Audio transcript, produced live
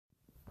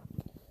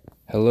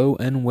Hello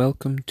and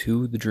welcome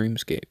to the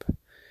Dreamscape.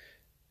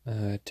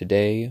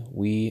 Today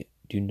we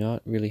do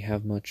not really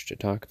have much to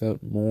talk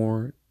about,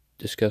 more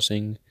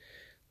discussing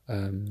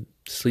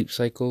sleep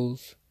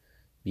cycles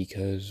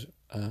because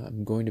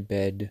I'm going to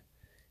bed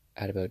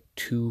at about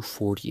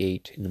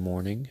 2:48 in the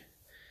morning,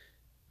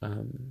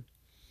 and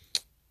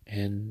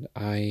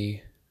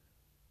I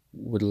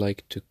would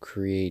like to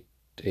create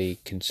a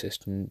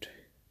consistent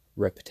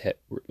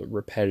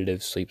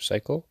repetitive sleep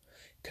cycle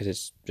because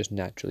it's just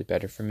naturally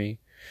better for me.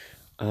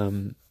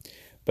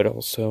 But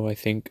also I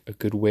think a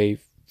good way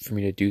for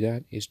me to do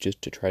that is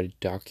just to try to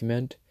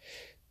document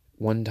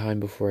one time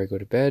before I go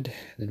to bed,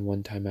 and then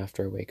one time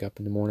after I wake up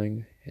in the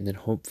morning, and then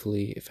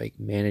hopefully if I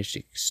manage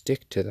to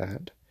stick to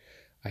that,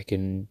 I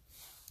can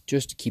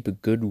just keep a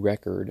good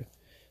record,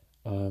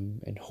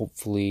 and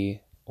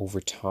hopefully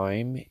over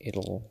time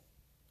it'll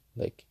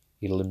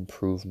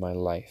improve my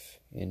life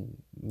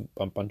in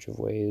a bunch of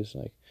ways.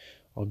 Like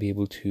I'll be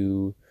able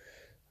to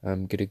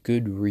get a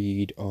good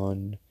read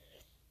on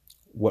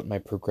what my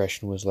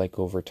progression was like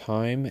over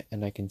time,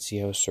 and I can see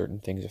how certain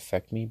things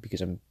affect me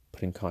because I'm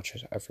putting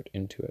conscious effort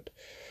into it.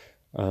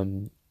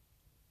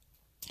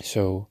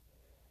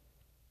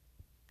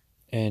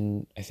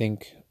 And I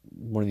think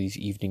one of these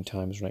evening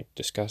times when I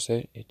discuss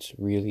it, it's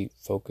really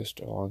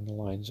focused along the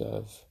lines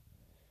of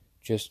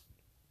just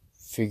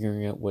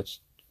figuring out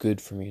what's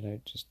good for me, and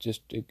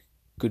just a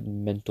good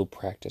mental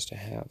practice to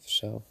have.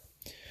 So,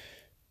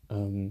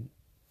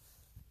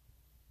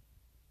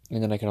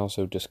 and then I can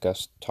also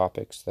discuss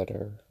topics that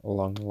are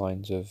along the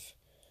lines of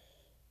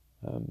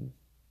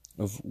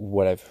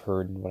what I've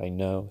heard and what I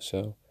know.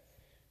 So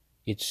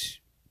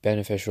it's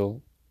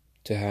beneficial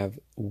to have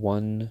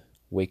one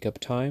wake up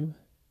time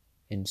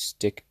and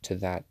stick to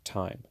that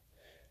time.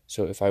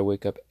 So if I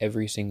wake up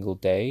every single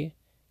day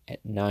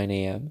at 9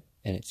 a.m.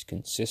 and it's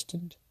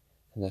consistent,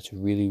 then that's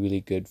really, really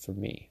good for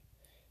me.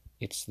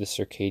 It's the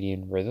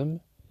circadian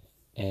rhythm,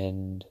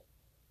 and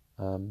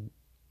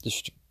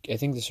I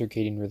think the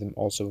circadian rhythm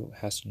also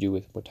has to do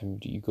with what time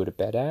do you go to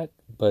bed at,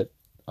 but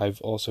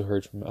I've also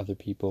heard from other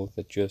people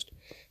that just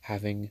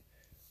having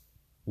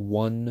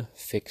one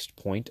fixed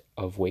point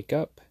of wake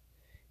up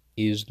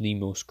is the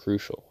most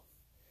crucial,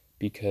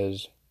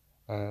 because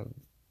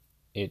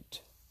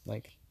it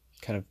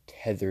kind of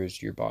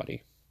tethers your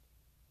body.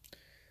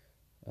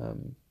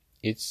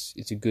 It's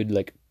a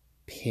good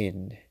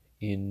pin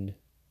in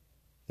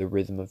the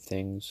rhythm of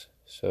things.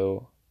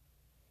 So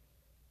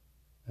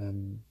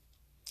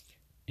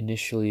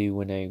initially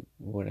when I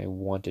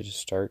wanted to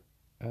start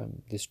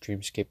this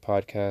Dreamscape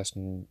podcast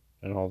and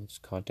all this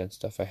content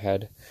stuff, I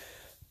had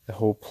the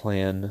whole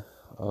plan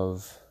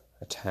of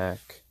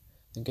attack.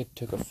 I think I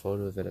took a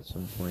photo of it at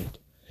some point,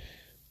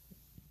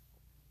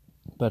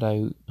 but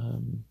I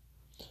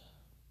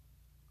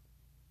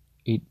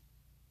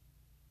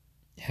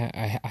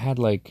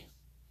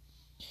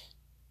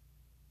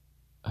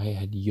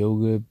had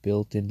yoga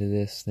built into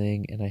this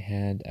thing, and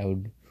I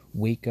would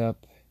wake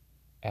up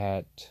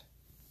at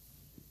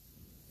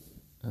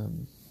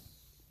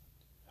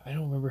I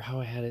don't remember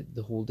how I had it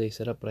the whole day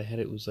set up, but I had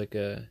it was like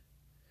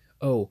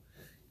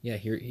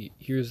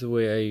here's the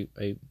way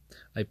I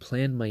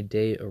planned my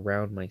day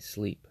around my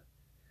sleep.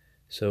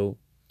 So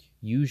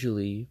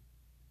usually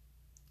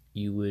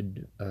you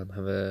would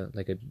have a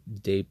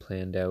day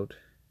planned out,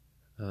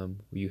 where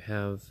you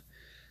have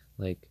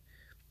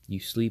you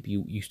sleep,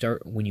 you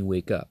start when you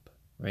wake up,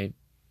 right?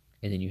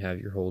 And then you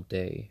have your whole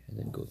day and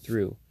then go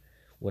through.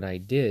 What I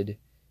did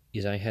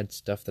is I had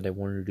stuff that I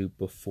wanted to do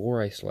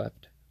before I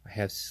slept. I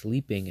have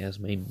sleeping as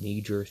my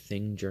major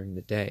thing during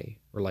the day,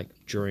 or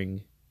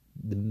during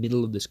the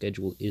middle of the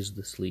schedule is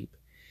the sleep.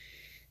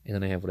 And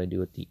then I have what I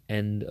do at the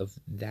end of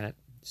that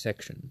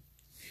section.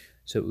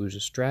 So it was a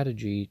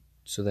strategy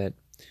so that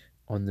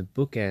on the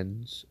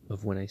bookends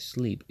of when I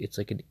sleep, it's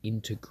like an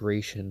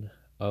integration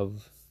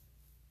of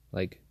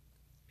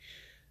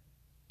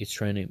it's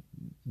trying to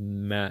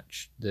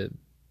match the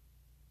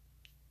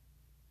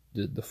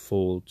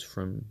folds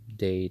from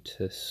day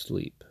to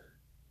sleep.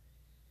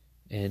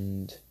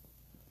 And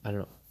I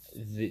don't know,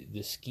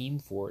 the scheme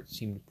for it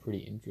seemed pretty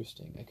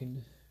interesting. I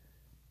can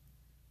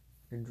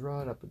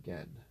draw it up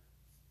again.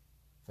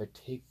 If I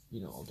take,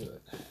 I'll do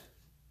it.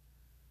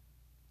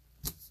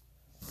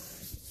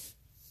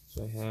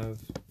 So I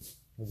have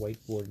a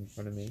whiteboard in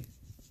front of me.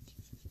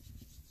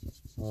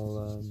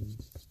 I'll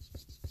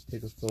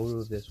take a photo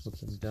of this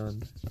once I'm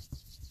done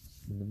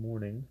in the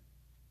morning.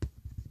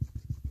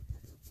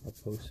 I'll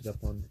post it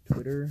up on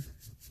Twitter,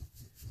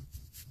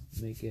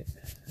 make it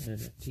an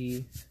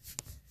NFT,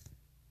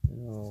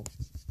 and I'll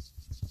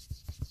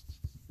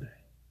put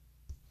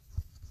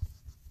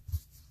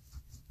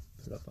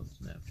it up on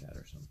Snapchat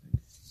or something.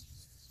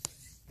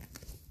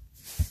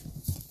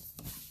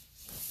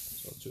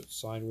 So I'll do it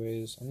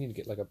sideways. I need to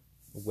get a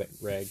wet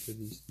rag for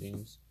these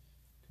things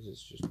because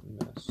it's just a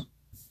mess.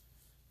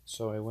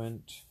 So I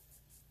went.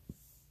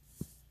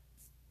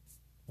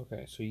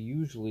 Okay, so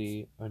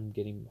usually I'm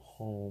getting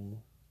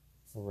home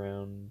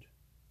around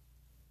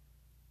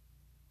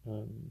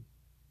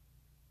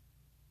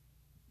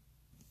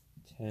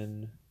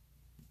 10:30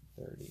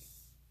 1:30,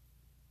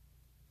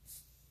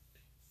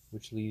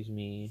 which leaves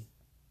me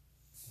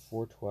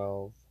before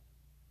 12.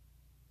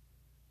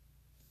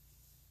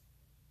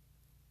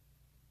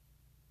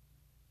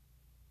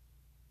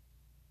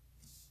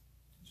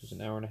 So it's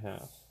an hour and a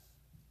half.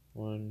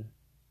 1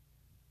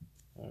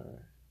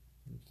 hour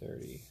and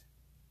 30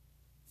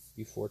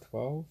 before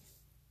 12.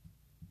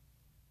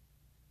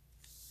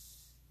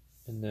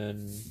 And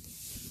then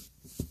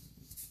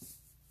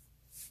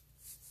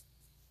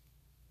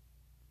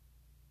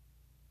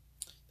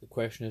the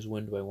question is,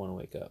 when do I want to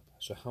wake up?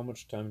 So how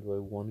much time do I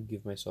want to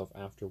give myself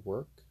after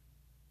work?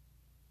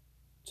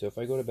 So if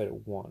I go to bed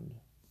at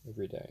 1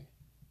 every day,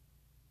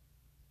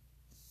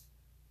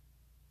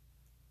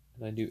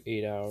 and I do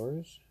 8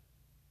 hours,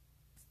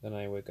 then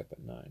I wake up at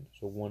 9.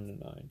 So 1 to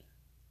 9.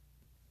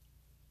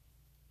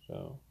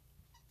 So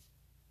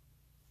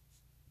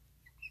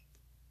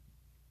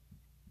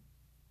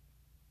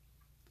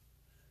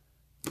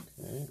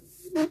okay.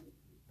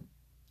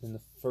 Then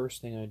the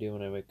first thing I do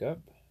when I wake up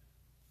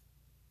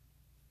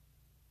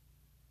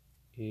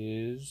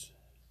is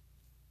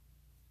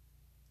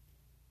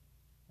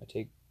I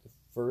take the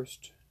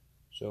first,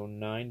 so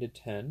 9 to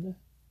 10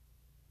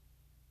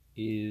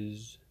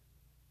 is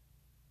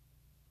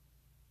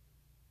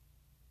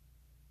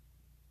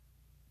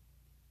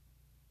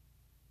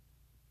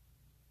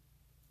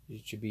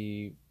it should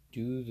be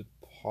do the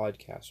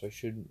podcast. So I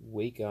should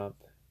wake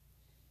up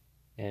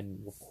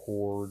and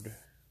record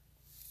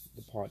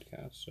the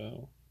podcast.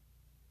 So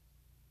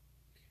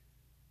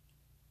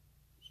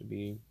this would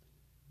be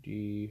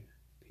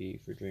DP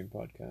for Dream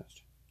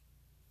Podcast.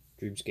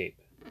 Dreamscape.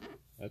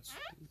 It's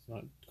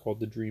not called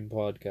the Dream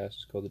Podcast,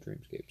 it's called the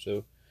Dreamscape.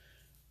 So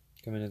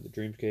come in at the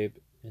Dreamscape,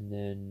 and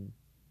then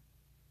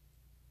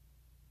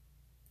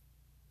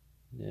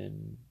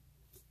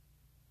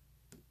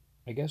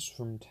I guess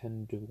from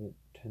 10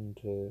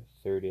 to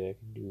 30 I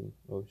can do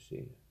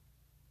OC.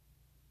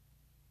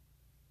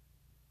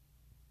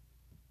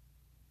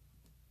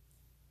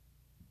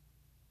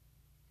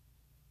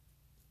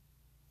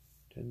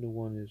 10 to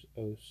 1 is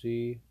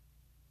OC.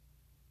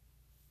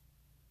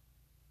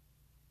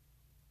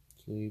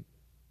 Sleep,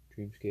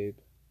 Dreamscape,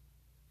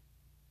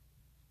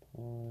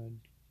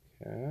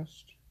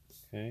 podcast.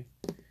 Okay.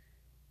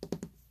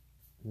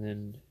 And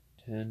then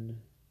 10,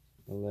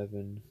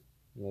 11,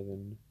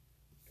 11,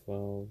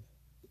 12,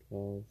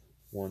 12,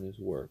 1 is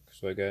work.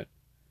 So I got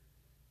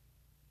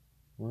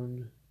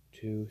 1,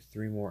 2,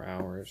 3 more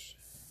hours.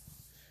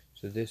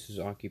 So this is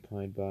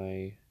occupied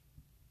by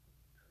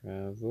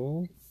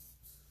travel.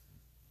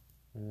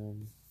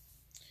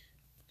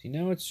 See,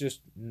 now it's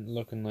just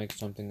looking like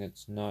something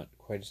that's not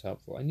quite as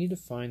helpful. I need to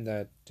find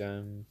that,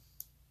 I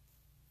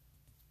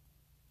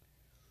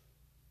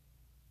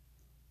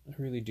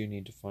really do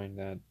need to find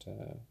that,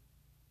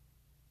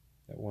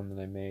 that one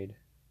that I made.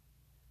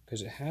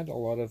 Because it had a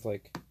lot of,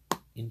 like,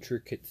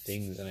 intricate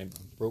things, and I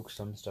broke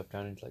some stuff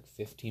down into, like,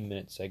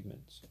 15-minute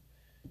segments.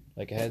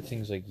 Like, I had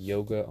things like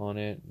yoga on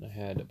it, and I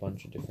had a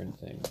bunch of different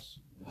things.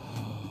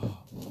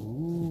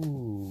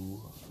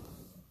 Ooh.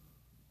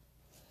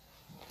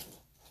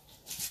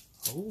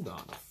 Hold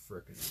on a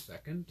frickin'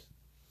 second.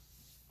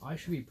 I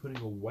should be putting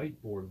a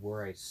whiteboard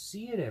where I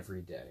see it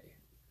every day.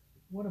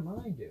 What am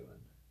I doing?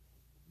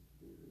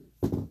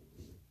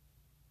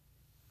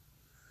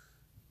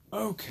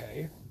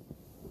 Okay.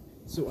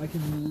 So I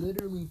can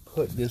literally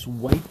put this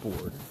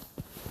whiteboard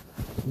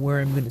where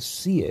I'm going to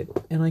see it,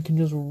 and I can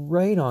just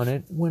write on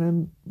it when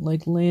I'm,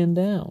 like, laying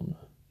down.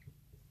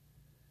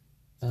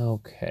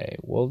 Okay,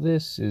 well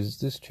this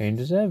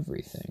changes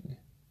everything.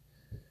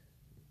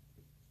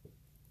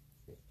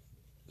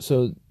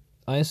 So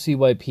I see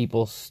why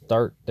people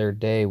start their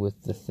day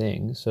with the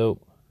thing. So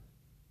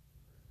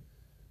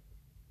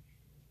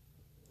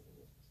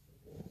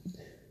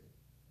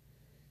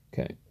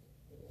okay.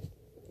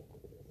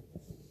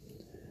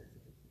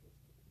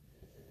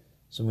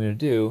 So I'm going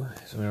to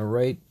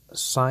write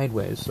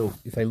sideways. So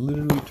if I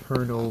literally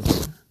turn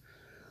over,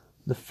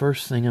 the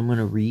first thing I'm going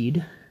to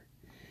read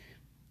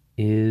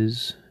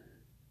is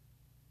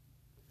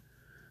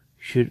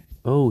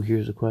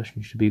here's a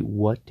question. Should be,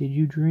 what did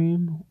you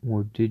dream?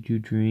 Or did you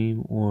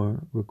dream?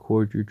 Or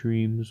record your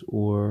dreams?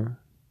 Or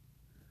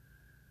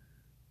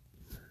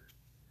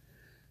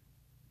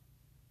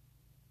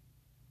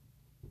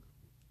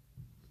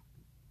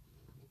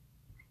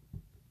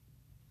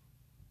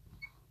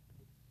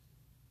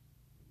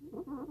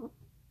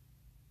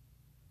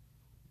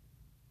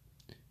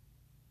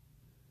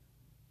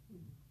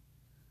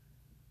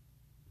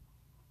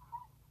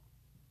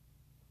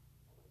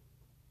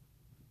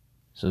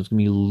so it's going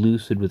to be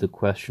lucid with a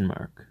question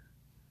mark.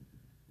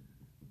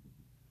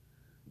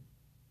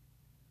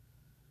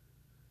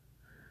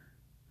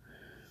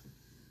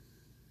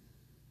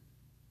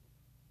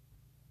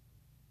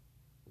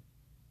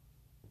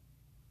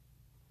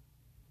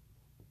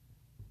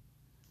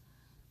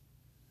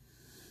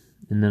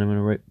 And then I'm going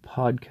to write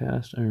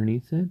podcast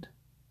underneath it.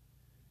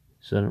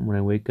 So that when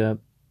I wake up,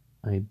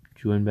 I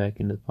join back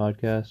into the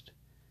podcast.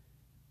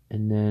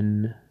 And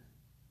then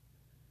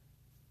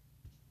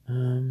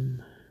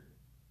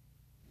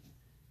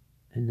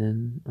And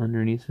then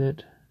underneath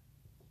it,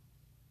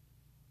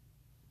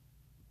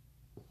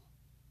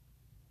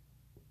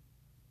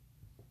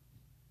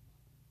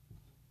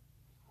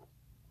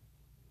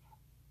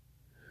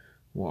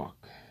 walk.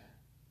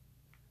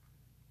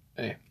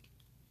 Hey.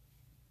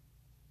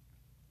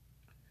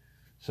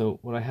 So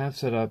what I have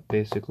set up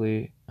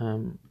basically,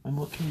 I'm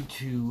looking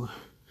to,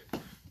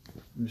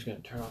 I'm just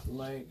going to turn off the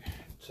light,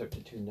 start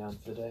to tune down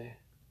for the day.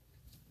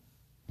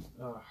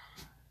 Here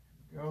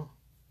we go.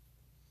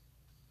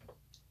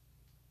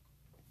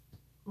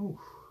 Ooh.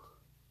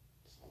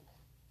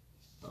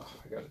 Oh,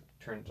 I gotta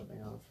turn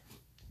something off.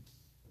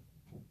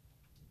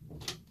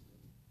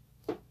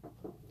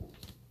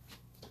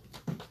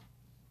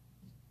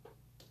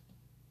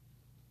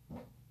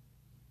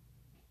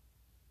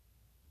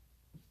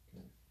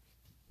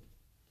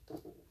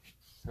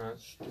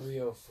 That's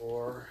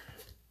 3:04.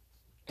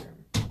 Okay.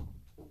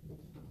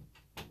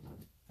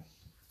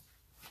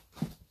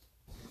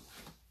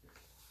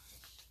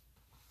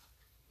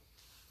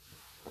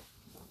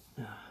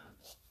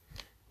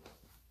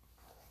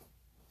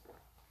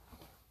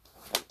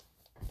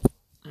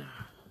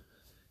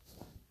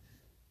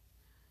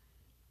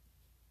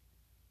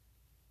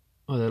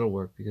 Oh, that'll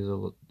work because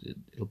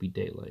it'll be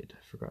daylight. I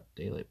forgot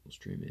daylight will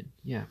stream in.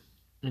 Yeah.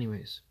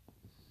 Anyways,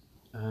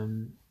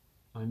 I'm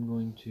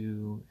going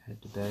to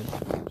head to bed.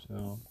 So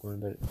I'm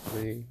going to bed at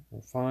 3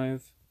 or 5,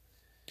 and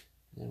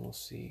then we'll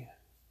see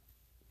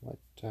what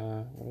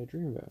I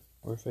dream about,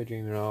 or if I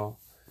dream at all,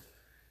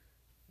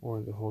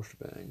 or the whole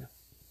shebang.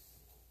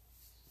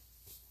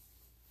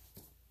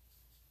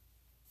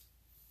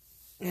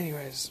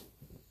 Anyways,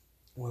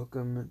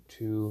 welcome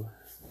to.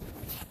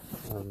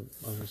 I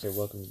was gonna say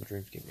welcome to the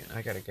Dream Scheme.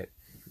 I gotta get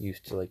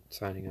used to like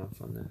signing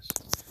off on this,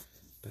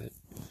 but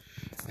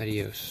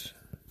adios.